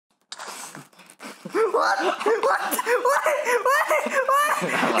What?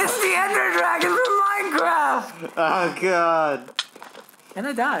 It's the Ender Dragon from Minecraft! Oh god. And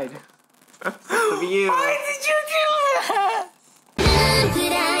I died. Of you. Why did you do that?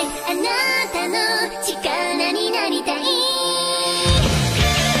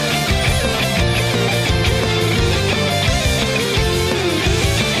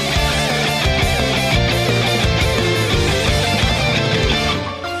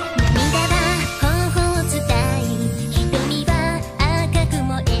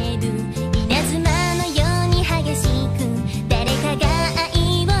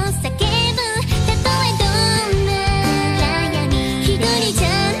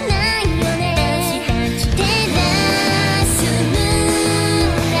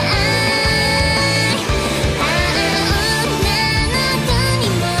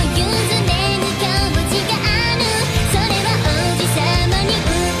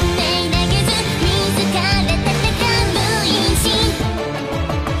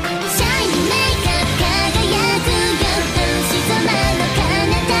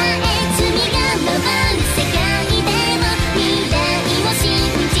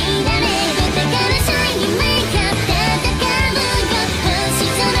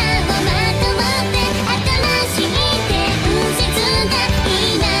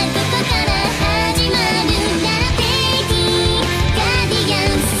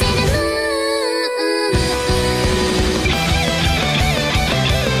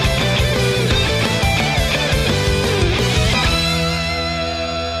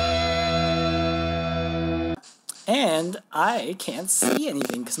 And I can't see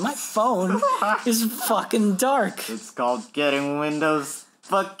anything because my phone is fucking dark. It's called getting Windows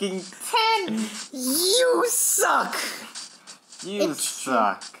fucking 10. You suck. You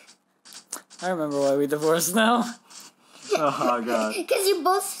suck. I remember why we divorced now. Oh god. Because you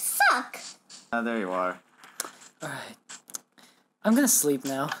both suck. Oh, there you are. Alright. I'm gonna sleep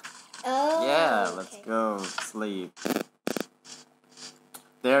now. Oh. Yeah, let's go sleep.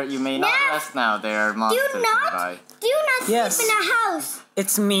 There, you may not rest now. There are monsters nearby. Do not sleep in a house.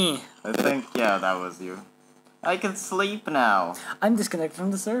 It's me. I think, yeah, that was you. I can sleep now. I'm disconnected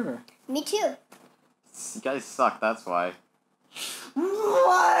from the server. Me too. You guys suck, that's why.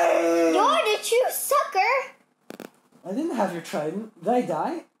 What? You're the true sucker. I didn't have your trident. Did I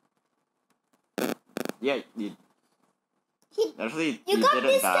die? Yeah, you... Actually, You you got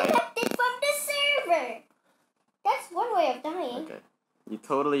didn't die. disconnected from the server. That's one way of dying. Okay. You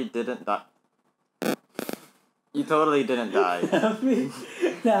totally didn't die. You totally didn't die.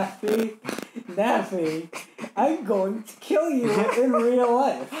 Naffy, I'm going to kill you in real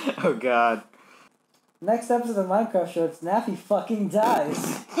life. Oh god. Next episode of Minecraft Shorts, Naffy fucking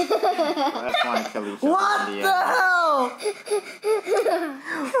dies. I just want to kill each other What in the the end. hell?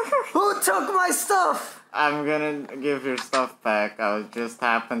 Who took my stuff? I'm gonna give your stuff back. I just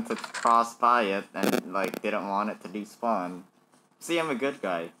happened to cross by it and, like, didn't want it to despawn. See, I'm a good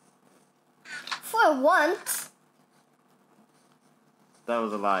guy. For once. That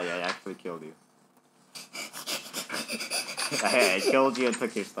was a lie. I actually killed you. I killed you and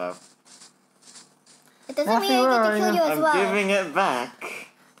took your stuff. It doesn't mean I get to kill you as well. I'm giving it back.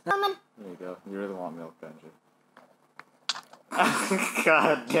 Come on. There you go. You really want milk, don't you?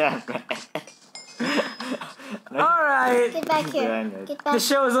 God damn it. Alright. Get back here. Get back. The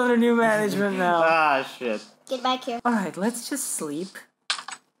show is under new management now. Ah, shit. Get back here. Alright, let's just sleep.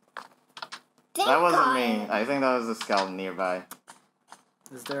 That wasn't me. I think that was a skeleton nearby.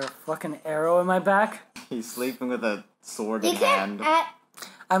 Is there a fucking arrow in my back? He's sleeping with a sword in hand.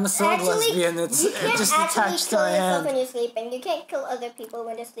 I'm a sword lesbian. It's just attached to my hand. When you're sleeping, you can't kill other people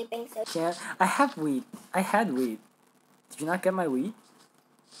when they're sleeping. So Can't. I have wheat. I had wheat. Did you not get my wheat?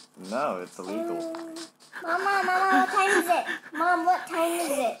 No, it's illegal. Mama, what time is it? Mom, what time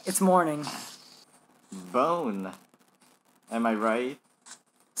is it? It's morning. Bone. Am I right?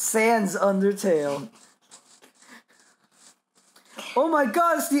 Sans Undertale. Oh my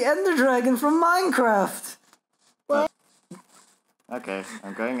god, it's the Ender Dragon from Minecraft! What? Okay,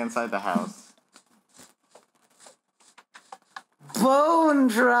 I'm going inside the house. Bone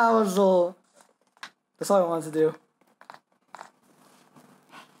Drowsel! That's all I wanted to do.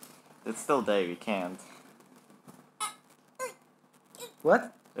 It's still day, we can't.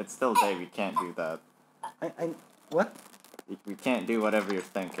 What? It's still day, we can't do that. What? We can't do whatever you're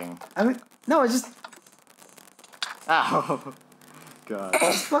thinking. I mean, no, I just Ow! God.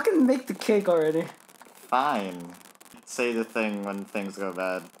 just fucking make the cake already. Fine. Say the thing when things go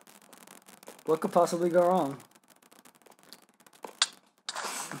bad. What could possibly go wrong?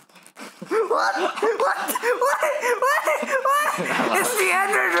 What? It's the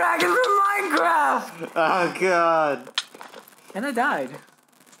Ender Dragon from Minecraft! Oh god. And I died.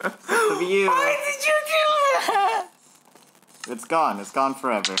 Of you. Why did you do that? It's gone. It's gone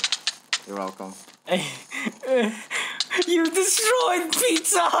forever. You're welcome. You destroyed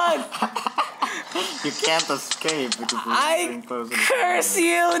Pizza Hut! You can't escape because you're I getting closer to curse the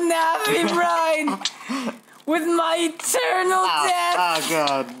you, Nappy Brian! With my eternal death! Oh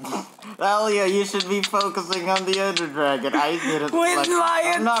god. Elia, you should be focusing on the Ender Dragon. I didn't With my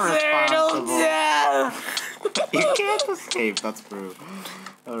I'm not eternal responsible. death! You can't escape, that's true.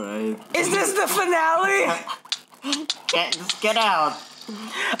 Alright. Is this the finale? Just get out.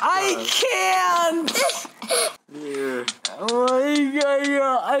 I can't! Yeah. Oh my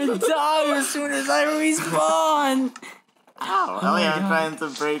god, I die as soon as I respawn! Ow. Elia, I'm trying to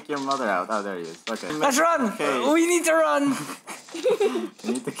break your mother out. Oh, there he is. Okay. Let's run! Okay. We need to run! You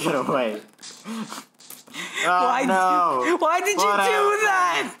need to get away. Oh, no. Why did you do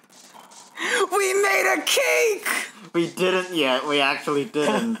that? We made a cake! We didn't yet. We actually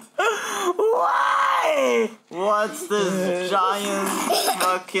didn't. Why? What's this giant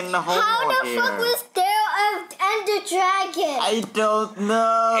fucking hole How the here? fuck was there an Ender Dragon? I don't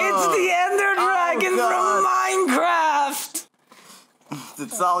know. It's the Ender Dragon from Minecraft!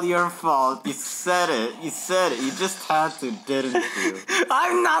 It's all your fault. You said it. You said it. You just had to, didn't you?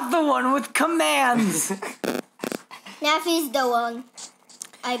 I'm not the one with commands! Naffy's the one.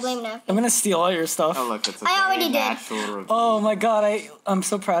 I blame Naffy. I'm gonna steal all your stuff. Oh look, it's a I already very did. natural review. Oh my god, I'm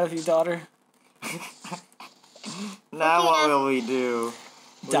so proud of you, daughter. Now Okay, what now- will we do?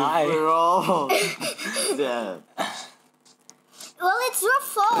 Die. We're all dead. Well, it's your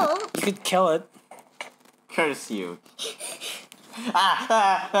fault. You could kill it. Curse you.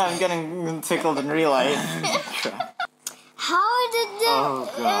 I'm getting tickled in real life. How did the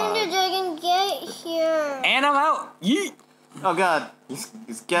Oh, God. Ender Dragon get here? And I'm out! Yeet! Oh god, he's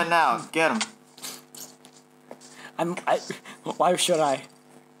getting out. Get him. Why should I?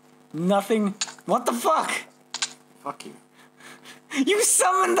 Nothing. What the fuck? Fuck you. You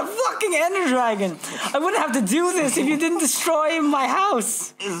summoned the fucking Ender Dragon! I wouldn't have to do this if you didn't destroy my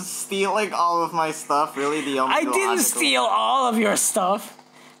house! Is stealing all of my stuff really the only I didn't logical- steal all of your stuff.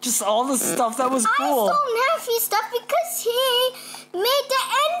 Just all the stuff that was I cool. stole Naffy stuff because he made the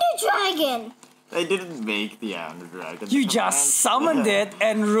Ender Dragon. They didn't make the Ender Dragon. You just summoned it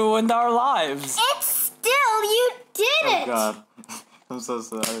and ruined our lives. It's still, you did Oh it. god. I'm so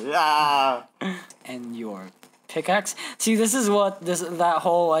sorry. Ah! And your pickaxe. See, this is what that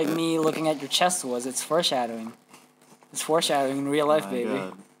whole like me looking at your chest was. It's foreshadowing. It's foreshadowing in real life, Oh my baby.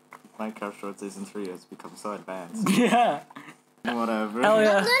 god. Minecraft Short Season 3 has become so advanced. Yeah. Whatever. Hell I'm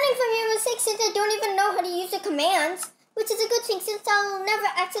yeah. learning from your mistakes since I don't even know how to use the commands, which is a good thing since I'll never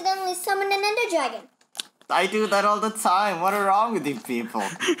accidentally summon an Ender Dragon. I do that all the time. What is wrong with you people? Well,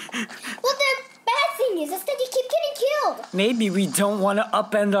 the bad thing is that you keep getting killed. Maybe we don't want to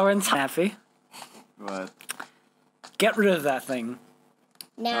upend our entire Naffy. What? Get rid of that thing.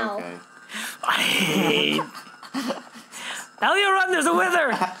 Now. Okay. I hate. Elliot, run! There's a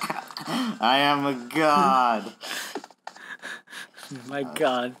wither. I am a god. My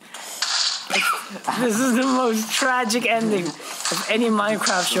God. This is the most tragic ending of any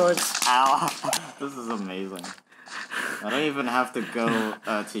Minecraft shorts. Ow. This is amazing. I don't even have to go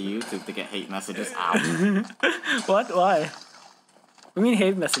to YouTube to get hate messages. Ow. What? Why? We mean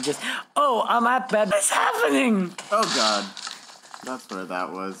hate messages. Oh, I'm at bed. What's happening? Oh god. That's where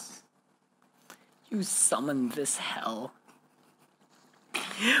that was. You summoned this hell.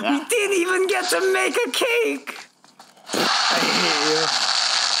 Yeah. We didn't even get to make a cake. I hate you.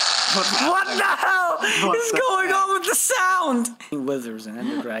 What the hell is going on with the sound? Withers and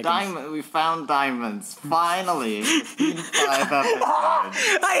Ender Dragons. We found diamonds. Finally. 5 episodes.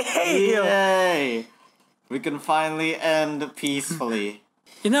 I hate you. Yay. We can finally end peacefully.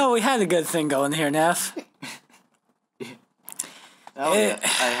 You know, we had a good thing going here, Neff. Oh, yeah.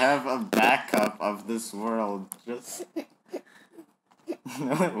 I have a backup of this world. Just...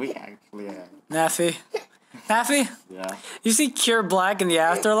 we actually have. Naffy. Naffy? Yeah. You see Cure Black in the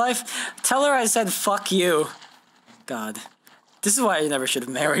afterlife? Tell her I said fuck you. God. This is why I never should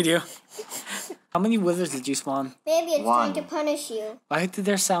have married you. How many withers did you spawn? Maybe it's trying One. to punish you. Why did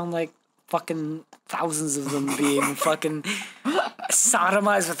there sound like fucking thousands of them being fucking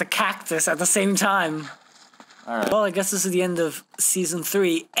sodomized with a cactus at the same time? Alright. Well, I guess this is the end of season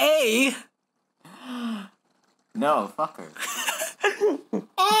 3. No, fuck her.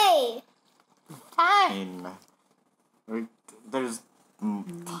 Hey! Fine. There's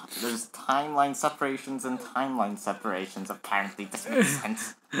timeline separations and timeline separations. Apparently, this makes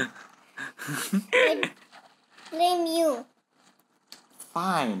sense. Blame you.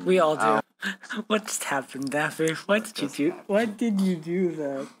 Fine. We all do. What just happened, Daffy? What did you do? What did you do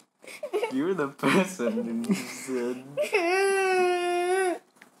that? You're the person who said.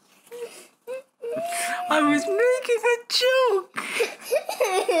 I was making a joke.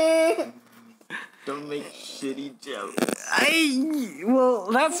 Don't make shitty jokes. Well,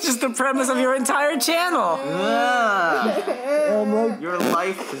 that's just the premise of your entire channel. Your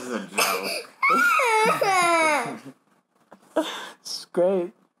life is a joke. This is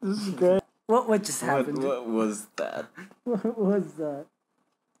great. This is great. What just happened? What was that? What was that?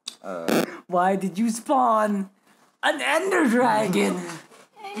 Why did you spawn an ender dragon?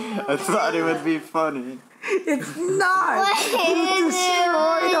 I thought it would be funny. It's not.